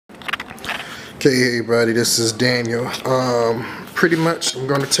Okay, hey everybody, this is Daniel. Pretty much I'm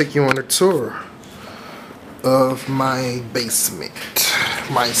going to take you on a tour of my basement,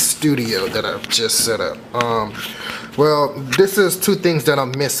 my studio that I've just set up. Well, this is two things that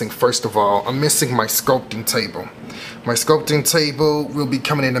I'm missing. First of all, I'm missing my sculpting table. My sculpting table will be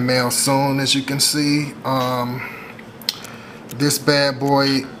coming in the mail soon, as you can see. This bad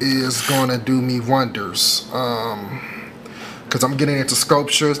boy is going to do me wonders. Because I'm getting into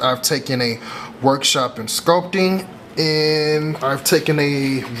sculptures. I've taken a workshop in sculpting, and I've taken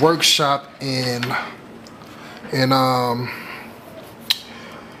a workshop in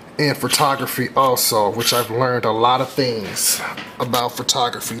photography also, which I've learned a lot of things about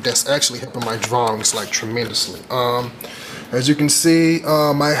photography that's actually helping my drawings like tremendously. As you can see,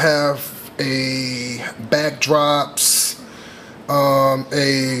 I have a backdrops,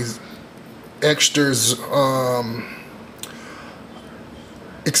 a extras,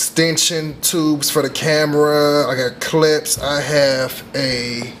 extension tubes for the camera. I got clips. I have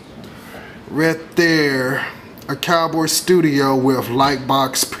a right there a Cowboy Studio with light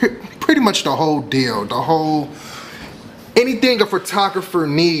box, pretty much the whole deal, anything a photographer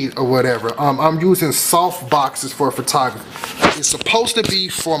need or whatever. I'm using soft boxes for photography. It's supposed to be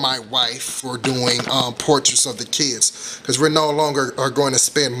for my wife for doing portraits of the kids, because we're no longer are going to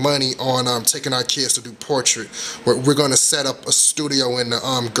spend money on taking our kids to do portrait. We're going to set up a studio in the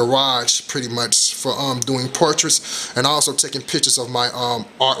garage pretty much for doing portraits, and also taking pictures of my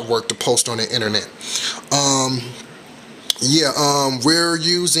artwork to post on the internet. We're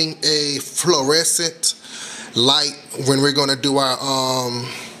using a fluorescent light when we're gonna do our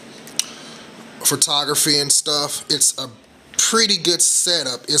photography and stuff. It's a pretty good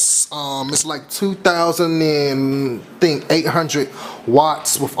setup. It's like 2,800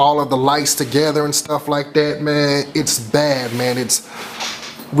 watts with all of the lights together and stuff like that, man. It's bad, man.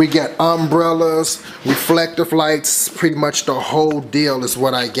 We got umbrellas, reflective lights, pretty much the whole deal is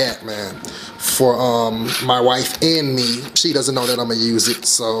what I got, man, for my wife and me. She doesn't know that I'm gonna use it,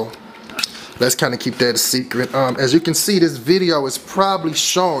 so let's kind of keep that a secret. As you can see, this video is probably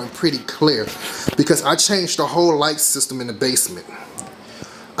showing pretty clear because I changed the whole light system in the basement.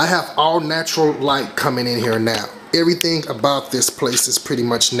 I have all natural light coming in here now. Everything about this place is pretty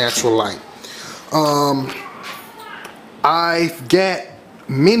much natural light. I've got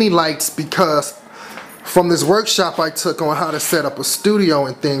many lights because from this workshop I took on how to set up a studio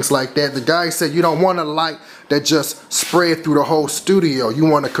and things like that, the guy said you don't want a light that just spread through the whole studio. You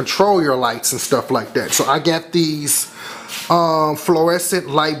want to control your lights and stuff like that. So I got these fluorescent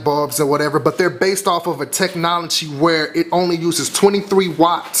light bulbs or whatever, but they're based off of a technology where it only uses 23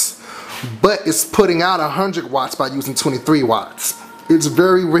 watts, but it's putting out 100 watts by using 23 watts. It's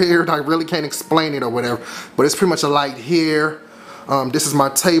very weird. I really can't explain it or whatever, but it's pretty much a light here. This is my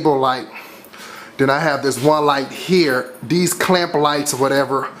table light. Then I have this one light here. These clamp lights or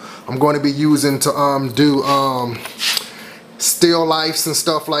whatever I'm going to be using to do still lifes and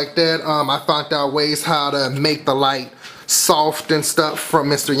stuff like that. I found out ways how to make the light soft and stuff from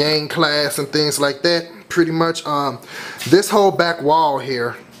Mr. Yang class and things like that. Pretty much this whole back wall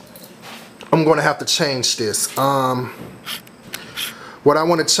here, I'm going to have to change this. What I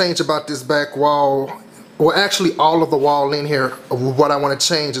want to change about this back wall, well, actually all of the wall in here, what I want to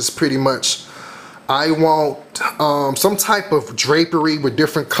change is pretty much I want some type of drapery with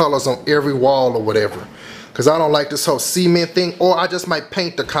different colors on every wall or whatever, because I don't like this whole cement thing, or I just might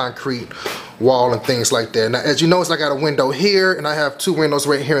paint the concrete wall and things like that. Now, as you notice, I got a window here and I have two windows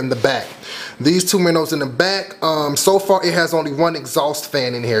right here in the back. These two windows in the back, so far it has only one exhaust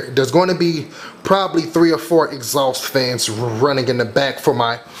fan in here. There's going to be probably 3 or 4 exhaust fans running in the back for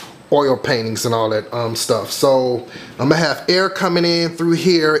my oil paintings and all that stuff. So I'm gonna have air coming in through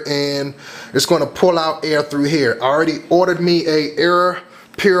here, and it's gonna pull out air through here. I already ordered me a air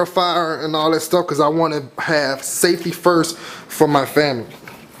purifier and all that stuff because I want to have safety first for my family.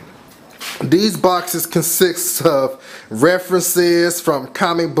 These boxes consist of references from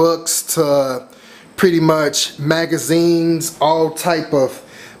comic books to pretty much magazines, all type of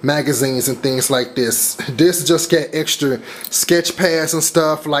magazines and things like this. This just got extra sketch pads and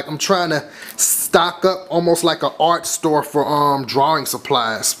stuff. Like, I'm trying to stock up almost like an art store for drawing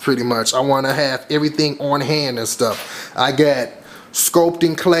supplies pretty much. I want to have everything on hand and stuff. I got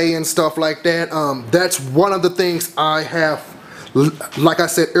sculpting clay and stuff like that. That's one of the things I have, like I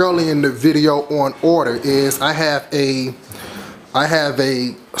said earlier in the video, on order is I have a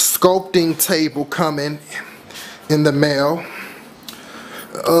sculpting table coming in the mail.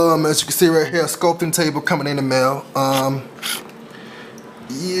 As you can see right here, sculpting table coming in the mail.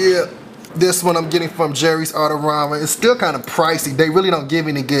 Yeah, This one I'm getting from Jerry's Autorama. It's still kind of pricey. They really don't give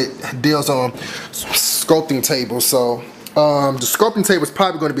any good deals on sculpting tables. So the sculpting table is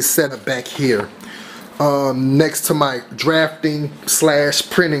probably going to be set up back here, next to my drafting /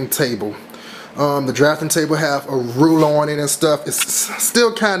 printing table. The drafting table have a ruler on it and stuff. It's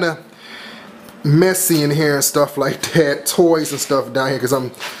still kind of messy in here and stuff like that. Toys and stuff down here because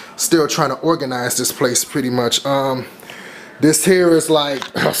I'm still trying to organize this place pretty much. This here is like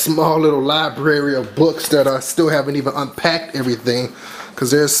a small little library of books that I still haven't even unpacked everything, because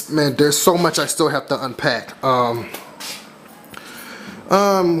there's so much I still have to unpack.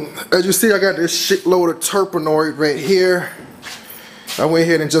 As you see, I got this shitload of Turpenoid right here. I went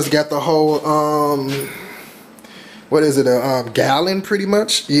ahead and just got the whole what is it, a gallon pretty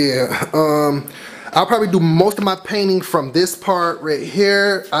much. Yeah. I'll probably do most of my painting from this part right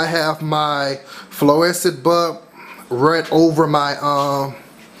here. I have my fluorescent bulb right over my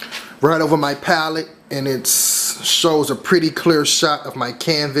palette, and it shows a pretty clear shot of my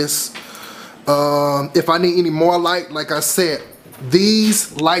canvas. If I need any more light, like I said,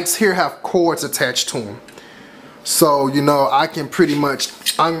 these lights here have cords attached to them, so you know I can pretty much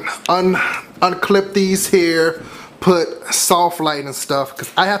unclip these here, put soft light and stuff, because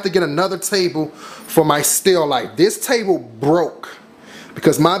I have to get another table for my still light. This table broke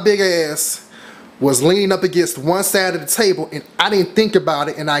because my big ass was leaning up against one side of the table, and I didn't think about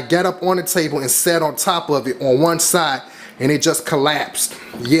it, and I got up on the table and sat on top of it on one side, and it just collapsed.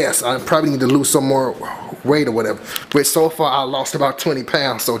 Yes, I probably need to lose some more weight or whatever, but so far I lost about 20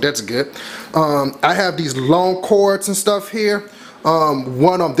 pounds, so that's good. I have these long cords and stuff here,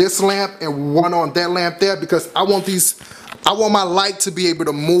 one on this lamp and one on that lamp there, because I want my light to be able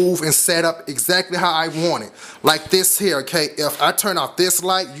to move and set up exactly how I want it. Like this here, okay? If I turn off this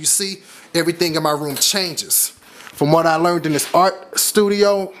light, you see everything in my room changes. From what I learned in this art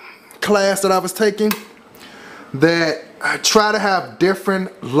studio class that I was taking, that I try to have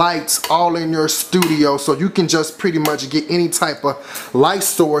different lights all in your studio so you can just pretty much get any type of light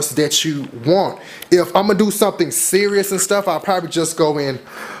source that you want. If I'm gonna do something serious and stuff, I'll probably just go and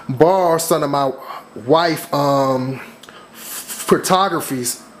borrow some of my wife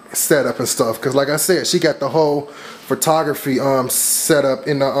photography's setup and stuff, because like I said, she got the whole photography set up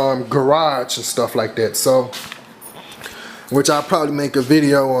in the garage and stuff like that. So, which I'll probably make a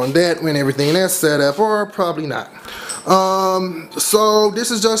video on that when everything that's set up, or probably not. So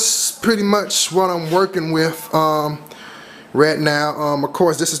this is just pretty much what I'm working with right now. Of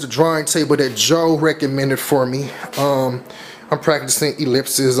course, this is the drawing table that Joe recommended for me. I'm practicing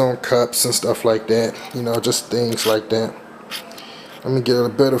ellipses on cups and stuff like that, you know, just things like that. Let me get a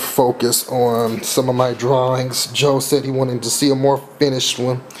better focus on some of my drawings. Joe said he wanted to see a more finished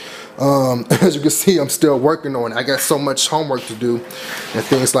one. As you can see, I'm still working on it. I got so much homework to do and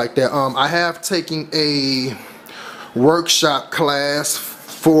things like that. I have taken a workshop class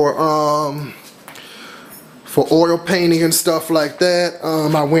for oil painting and stuff like that.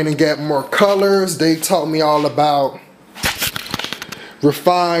 I went and got more colors. They taught me all about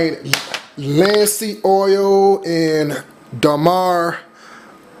refined linseed oil and Damar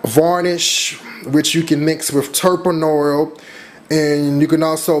varnish, which you can mix with Turpenoid, and you can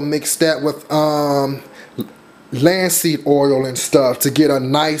also mix that with linseed oil and stuff to get a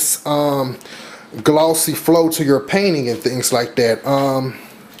nice glossy flow to your painting and things like that.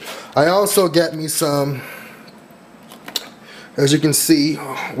 I also got me some, as you can see,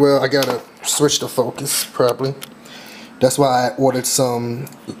 well, I gotta switch the focus probably. That's why I ordered some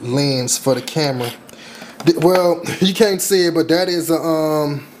lens for the camera. Well, you can't see it, but that is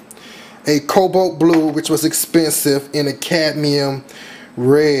a cobalt blue, which was expensive, and a cadmium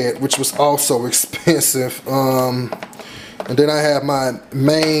red, which was also expensive. And then I have my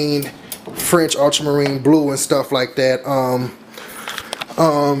main French ultramarine blue and stuff like that.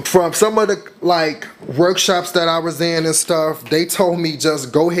 From some of the like workshops that I was in and stuff, they told me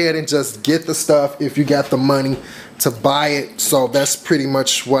just go ahead and just get the stuff if you got the money to buy it. So that's pretty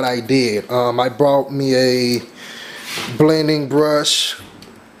much what I did. I bought me a blending brush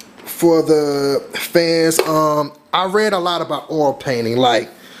for the fans. I read a lot about oil painting, like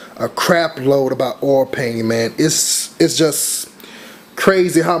a crap load about oil painting, man. It's just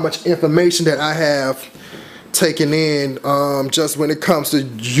crazy how much information that I have taken in, just when it comes to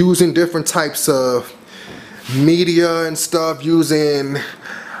using different types of media and stuff, using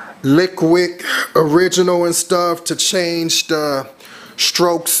liquid original and stuff to change the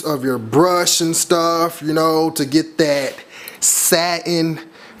strokes of your brush and stuff, you know, to get that satin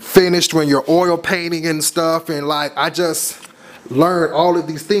finished when you're oil painting and stuff. And like, I just learned all of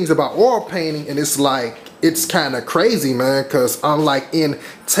these things about oil painting, and it's like it's kind of crazy, man, because I'm like in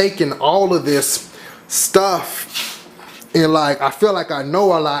taking all of this stuff and like I feel like I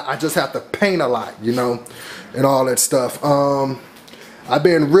know a lot, I just have to paint a lot, you know, and all that stuff. I've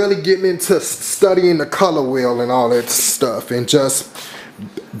been really getting into studying the color wheel and all that stuff and just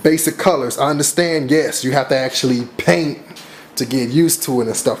basic colors. I understand, yes, you have to actually paint to get used to it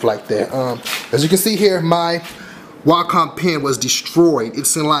and stuff like that. As you can see here, my Wacom pen was destroyed.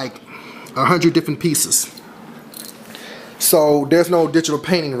 It's in like 100 different pieces. So there's no digital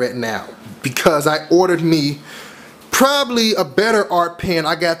painting right now because I ordered me probably a better art pen.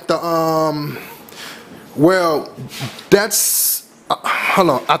 I got the well, that's hold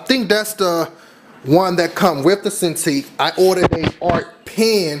on, I think that's the one that come with the Cintiq. I ordered a art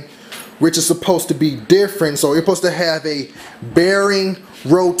pen which is supposed to be different, so it's supposed to have a bearing,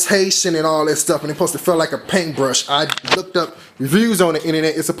 rotation, and all that stuff, and it's supposed to feel like a paintbrush. I looked up reviews on the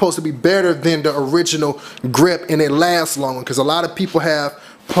internet. It's supposed to be better than the original grip, and it lasts longer, because a lot of people have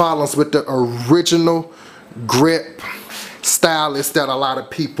problems with the original grip stylus that a lot of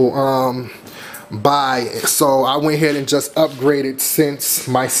people buy. So I went ahead and just upgraded since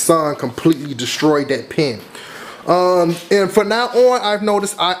my son completely destroyed that pen. And from now on, I've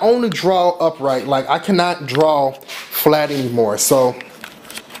noticed I only draw upright. Like, I cannot draw flat anymore. So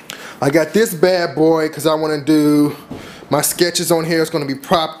I got this bad boy because I want to do my sketches on here. It's going to be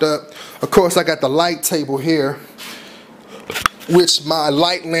propped up. Of course, I got the light table here, which my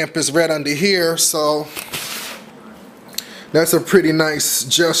light lamp is right under here. So that's a pretty nice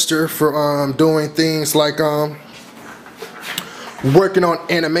gesture for doing things like working on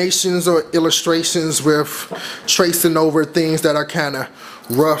animations or illustrations with tracing over things that are kind of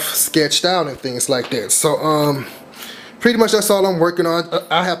rough sketched out and things like that. So pretty much that's all I'm working on.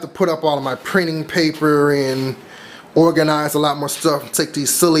 I have to put up all of my printing paper and organize a lot more stuff, take these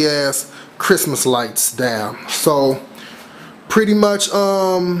silly ass Christmas lights down. So pretty much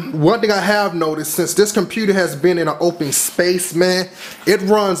one thing I have noticed, since this computer has been in an open space, man, it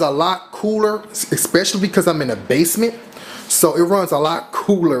runs a lot cooler, especially because I'm in a basement. So it runs a lot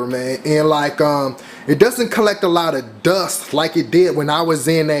cooler, man, and like it doesn't collect a lot of dust like it did when I was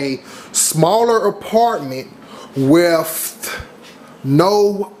in a smaller apartment with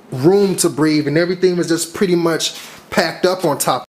no room to breathe and everything was just pretty much packed up on top.